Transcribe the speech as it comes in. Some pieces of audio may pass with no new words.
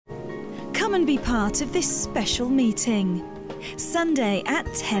Come and be part of this special meeting. Sunday at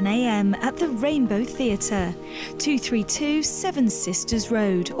 10 a.m. at the Rainbow Theatre, 232 Seven Sisters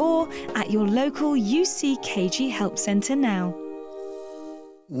Road, or at your local UCKG Help Centre now.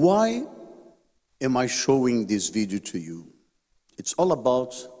 Why am I showing this video to you? It's all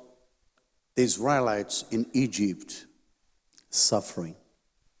about the Israelites in Egypt suffering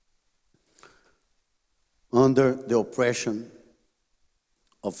under the oppression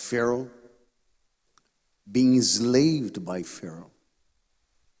of Pharaoh, being enslaved by Pharaoh.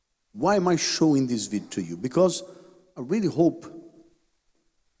 Why am I showing this video to you? Because I really hope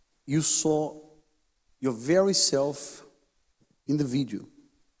you saw your very self in the video.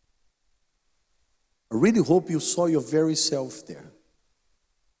 I really hope you saw your very self there.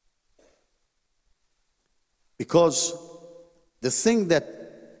 Because the thing that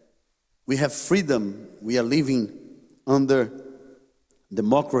we have freedom, we are living under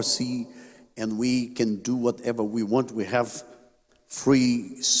democracy, and we can do whatever we want. We have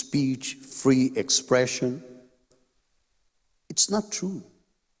free speech, free expression. It's not true.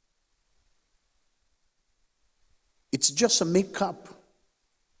 It's just a make-up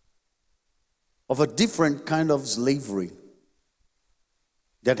of a different kind of slavery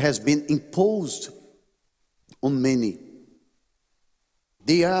that has been imposed on many.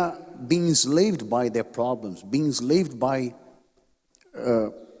 They are being enslaved by their problems, being enslaved by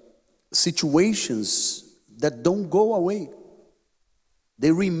situations that don't go away. They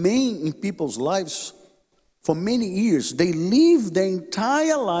remain in people's lives for many years. They live their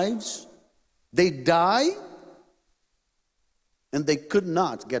entire lives. They die, and they could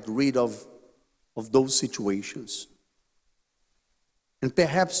not get rid of those situations. And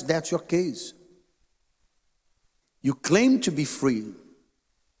perhaps that's your case. You claim to be free,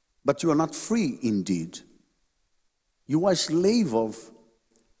 but you are not free indeed. You are a slave of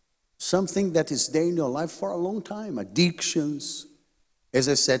something that is there in your life for a long time. Addictions, as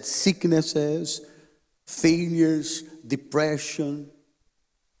I said, sicknesses, failures, depression,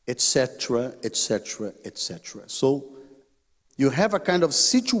 etc., etc., etc. So you have a kind of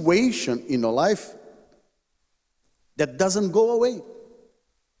situation in your life that doesn't go away.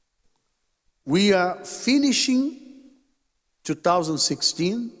 We are finishing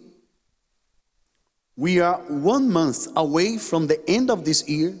 2016. We are 1 month away from the end of this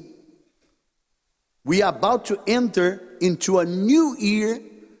year. We are about to enter into a new year,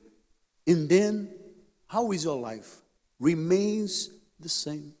 and then how is your life? Remains the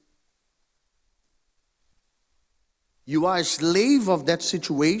same. You are a slave of that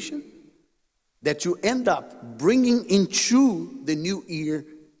situation that you end up bringing into the new year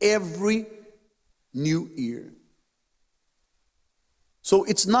every new year. So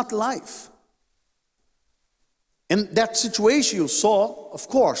it's not life. And that situation you saw, of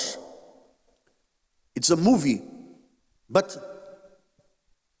course, it's a movie, but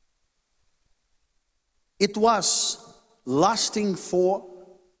it was lasting for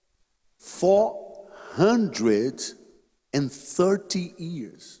 430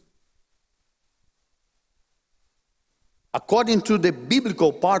 years. According to the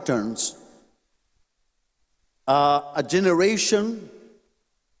biblical patterns, a generation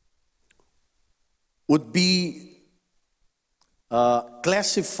would be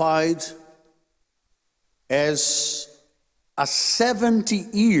classified as a 70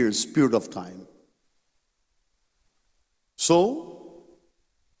 years period of time. So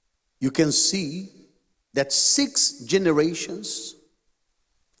you can see that 6 generations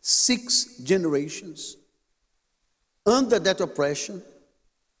under that oppression,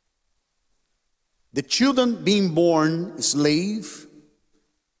 the children being born slave,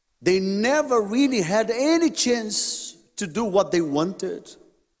 they never really had any chance to do what they wanted.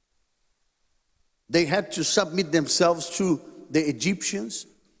 They had to submit themselves to the Egyptians.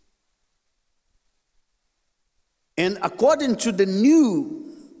 And according to the new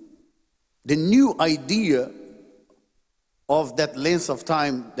idea of that length of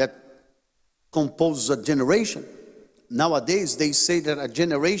time that composes a generation, nowadays they say that a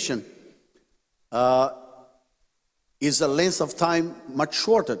generation is a length of time much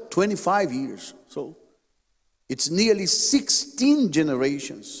shorter, 25 years. So it's nearly 16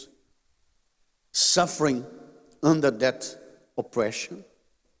 generations suffering under that oppression.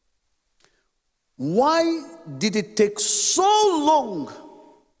 Why did it take so long?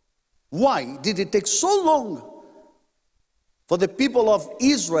 Why did it take so long for the people of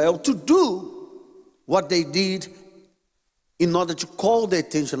Israel to do what they did in order to call the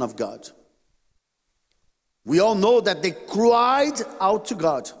attention of God? We all know that they cried out to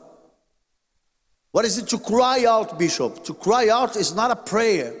God. What is it to cry out, Bishop? To cry out is not a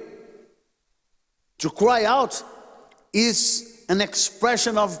prayer. To cry out is an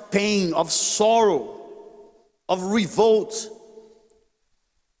expression of pain, of sorrow, of revolt.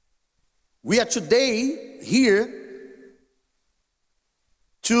 We are today here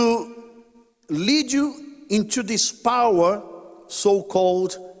to lead you into this power,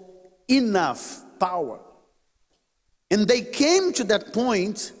 so-called enough power. And they came to that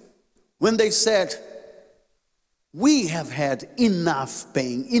point when they said, we have had enough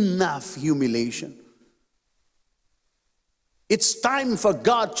pain, enough humiliation. It's time for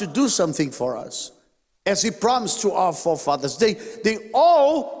God to do something for us, as He promised to our forefathers. They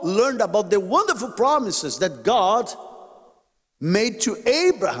all learned about the wonderful promises that God made to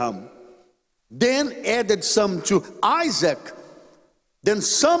Abraham, then added some to Isaac, then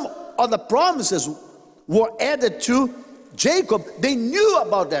some other promises were added to Jacob. They knew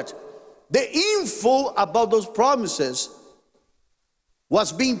about that. The info about those promises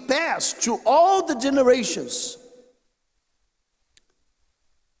was being passed to all the generations.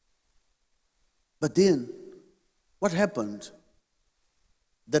 But then, what happened?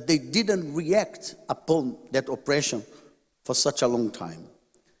 That they didn't react upon that oppression for such a long time.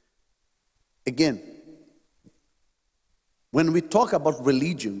 Again, when we talk about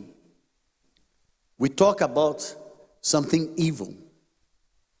religion, we talk about something evil.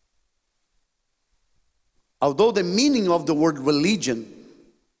 Although the meaning of the word religion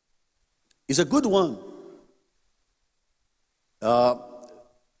is a good one,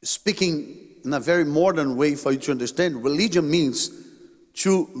 speaking in a very modern way for you to understand, religion means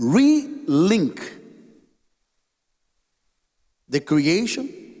to re-link the creation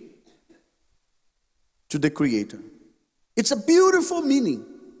to the Creator. It's a beautiful meaning.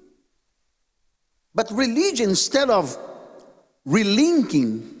 But religion, instead of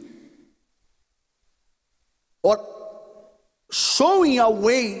relinking or showing a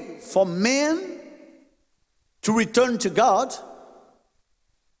way for man to return to God,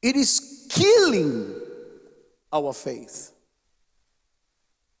 it is killing our faith.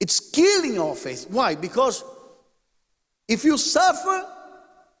 It's killing our faith. Why? Because if you suffer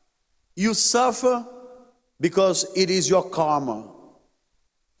because it is your karma.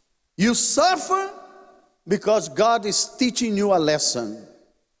 You suffer because God is teaching you a lesson.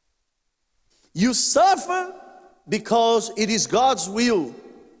 You suffer because it is God's will.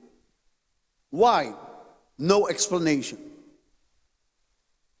 Why? No explanation.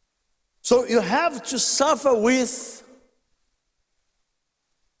 So you have to suffer with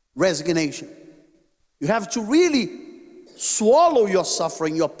resignation. You have to really swallow your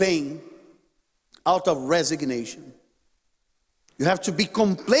suffering, your pain, out of resignation. You have to be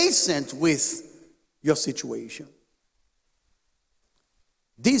complacent with your situation.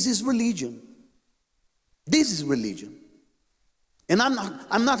 This is religion. This is religion. And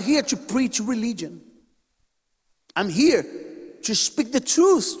I'm not here to preach religion. I'm here to speak the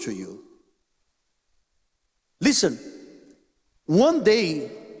truth to you. Listen, one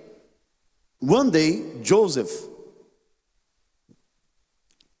day, Joseph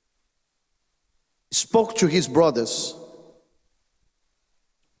spoke to his brothers.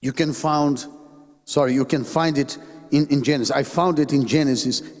 You can find it in Genesis. I found it in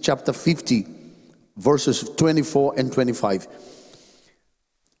Genesis chapter 50, verses 24 and 25.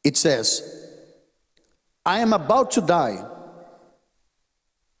 It says, I am about to die.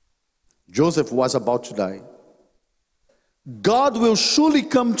 Joseph was about to die. God will surely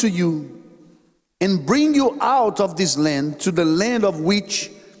come to you and bring you out of this land to the land of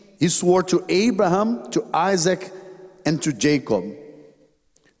which He swore to Abraham, to Isaac, and to Jacob.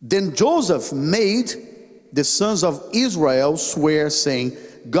 Then Joseph made the sons of Israel swear, saying,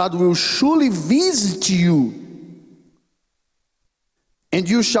 God will surely visit you, and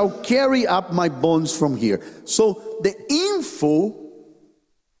you shall carry up my bones from here. So the info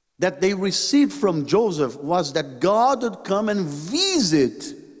that they received from Joseph was that God would come and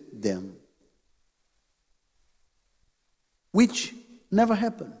visit them, which never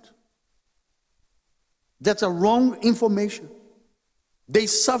happened. That's a wrong information. They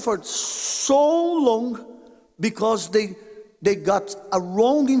suffered so long because they got a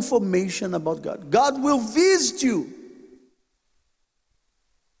wrong information about God. God will visit you.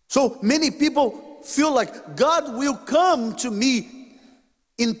 So many people feel like God will come to me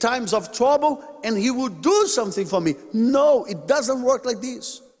in times of trouble and He will do something for me. No, it doesn't work like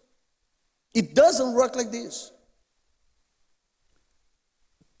this. It doesn't work like this.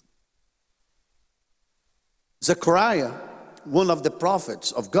 Zechariah, one of the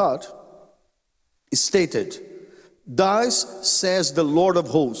prophets of God, stated, thus says the Lord of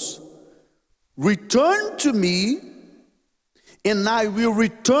hosts, return to me, and I will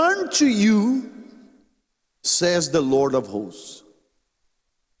return to you says the Lord of hosts.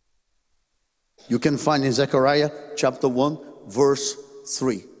 You can find in Zechariah chapter 1, verse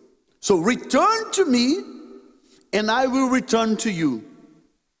 3. So return to me, and I will return to you.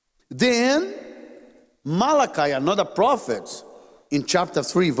 Then Malachi, another prophet, in chapter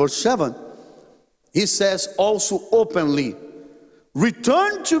 3, verse 7, he says also openly,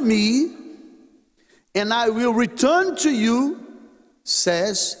 return to me, and I will return to you,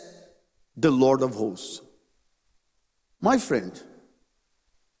 says the Lord of hosts. My friend,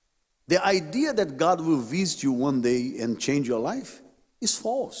 the idea that God will visit you one day and change your life is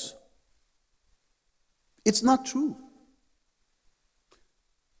false. It's not true.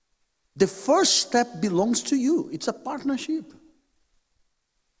 The first step belongs to you. It's a partnership.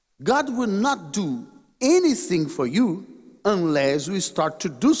 God will not do anything for you unless you start to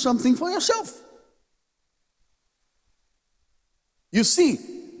do something for yourself. You see,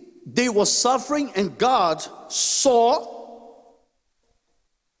 they were suffering, and God saw.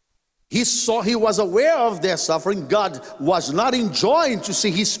 He was aware of their suffering. God was not enjoying to see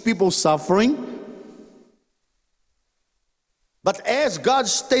his people suffering. But as God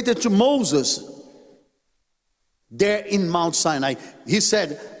stated to Moses there in Mount Sinai, he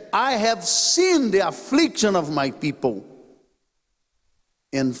said, I have seen the affliction of my people,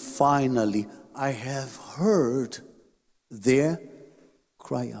 and finally I have heard their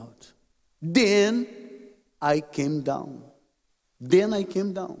cry out. Then I came down.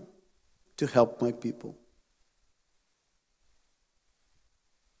 To help my people.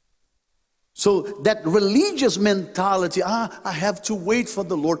 So that religious mentality, I have to wait for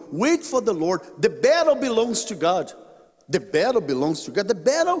the Lord. Wait for the Lord. The battle belongs to God. The battle belongs to God. The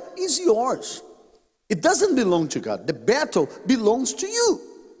battle is yours. It doesn't belong to God. The battle belongs to you.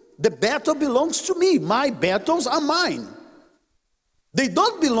 The battle belongs to me. My battles are mine. They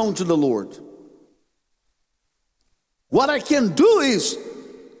don't belong to the Lord. What I can do is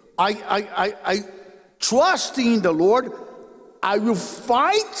I trust in the Lord. I will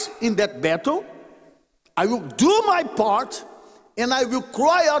fight in that battle. I will do my part, and I will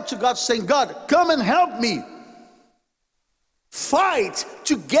cry out to God saying, God, come and help me. Fight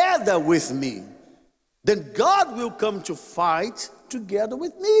together with me. Then God will come to fight together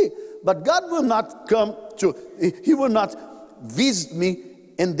with me. But God will not come to, he will not visit me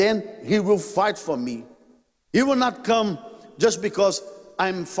and then he will fight for me. He will not come just because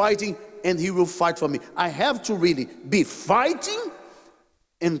I'm fighting and he will fight for me. I have to really be fighting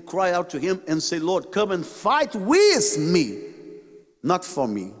and cry out to him and say, Lord, come and fight with me, not for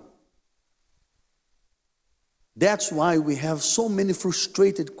me. That's why we have so many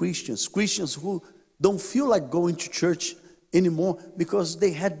frustrated Christians who don't feel like going to church anymore because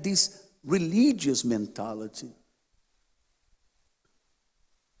they had this religious mentality.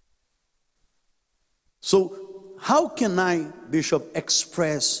 So how can I, Bishop,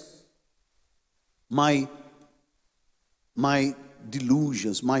 express my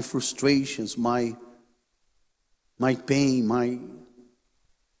delusions, my frustrations, my pain, my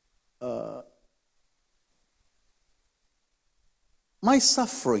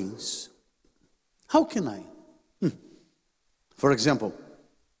sufferings? How can I? For example,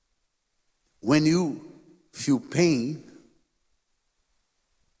 when you feel pain,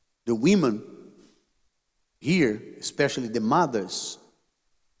 the women here, especially the mothers,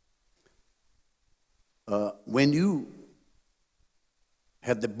 when you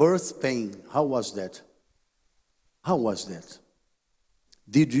had the birth pain, how was that? How was that?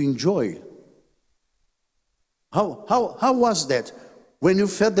 Did you enjoy? How was that? When you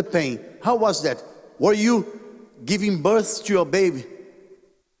felt the pain, how was that? Were you giving birth to your baby,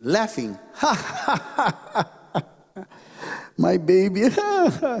 laughing? My baby.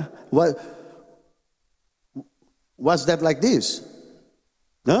 What? Was that like this?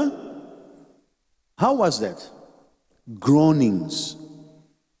 Huh? How was that? Groanings.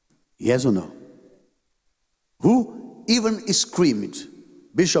 Yes or no? Who even screamed?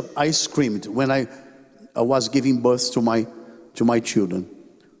 Bishop, I screamed when I was giving birth to my children.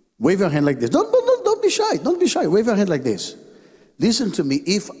 Wave your hand like this. Don't be shy. Don't be shy. Wave your hand like this. Listen to me.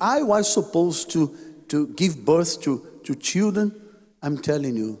 If I was supposed to give birth to children, I'm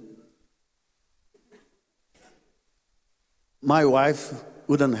telling you, my wife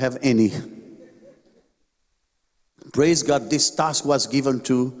wouldn't have any. Praise God, this task was given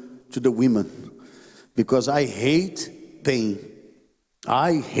to the women because I hate pain.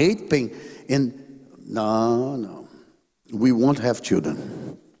 I hate pain. And no, we won't have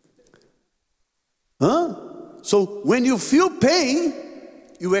children. Huh? So when you feel pain,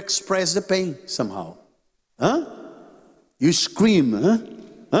 you express the pain somehow. Huh? You scream.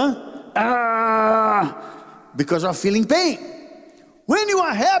 Huh? Ah! Because of feeling pain. When you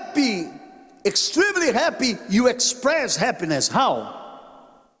are happy, extremely happy, you express happiness. How?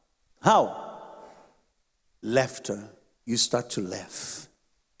 How? Laughter. You start to laugh.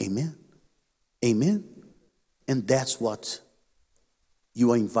 Amen. Amen. And that's what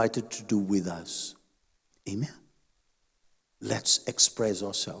you are invited to do with us. Amen. Let's express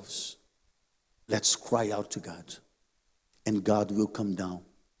ourselves. Let's cry out to God. And God will come down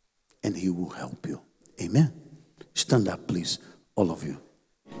and He will help you. Amen. Stand up, please, all of you.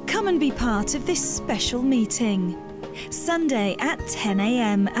 Come and be part of this special meeting. Sunday at 10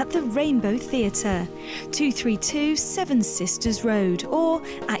 a.m. at the Rainbow Theatre, 232 Seven Sisters Road, or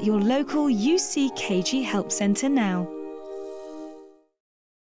at your local UCKG Help Centre now.